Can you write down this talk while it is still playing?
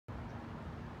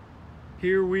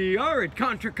Here we are at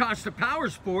Contra Costa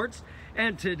Powersports,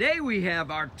 and today we have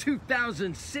our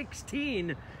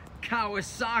 2016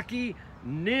 Kawasaki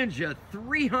Ninja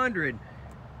 300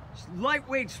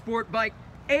 lightweight sport bike,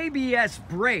 ABS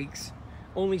brakes,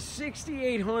 only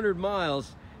 6,800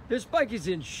 miles. This bike is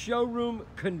in showroom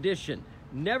condition,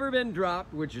 never been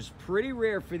dropped, which is pretty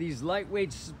rare for these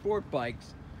lightweight sport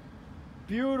bikes.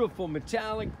 Beautiful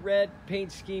metallic red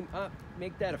paint scheme.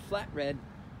 Make that a flat red.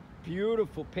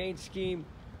 Beautiful paint scheme.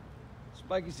 This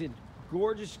bike is in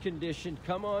gorgeous condition.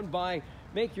 Come on by,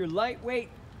 make your lightweight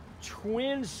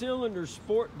twin cylinder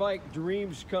sport bike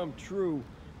dreams come true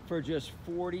for just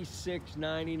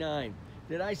 $46.99.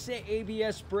 Did I say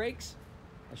ABS brakes?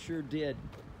 I sure did.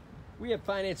 We have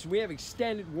financing, we have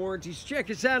extended warranties.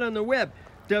 Check us out on the web,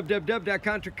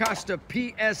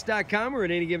 www.contracostaps.com, or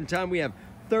at any given time we have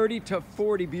 30 to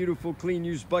 40 beautiful clean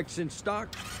used bikes in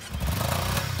stock.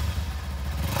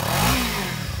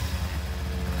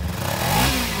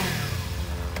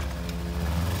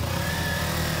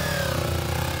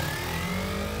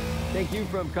 Thank you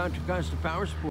from Contra Costa Powersports.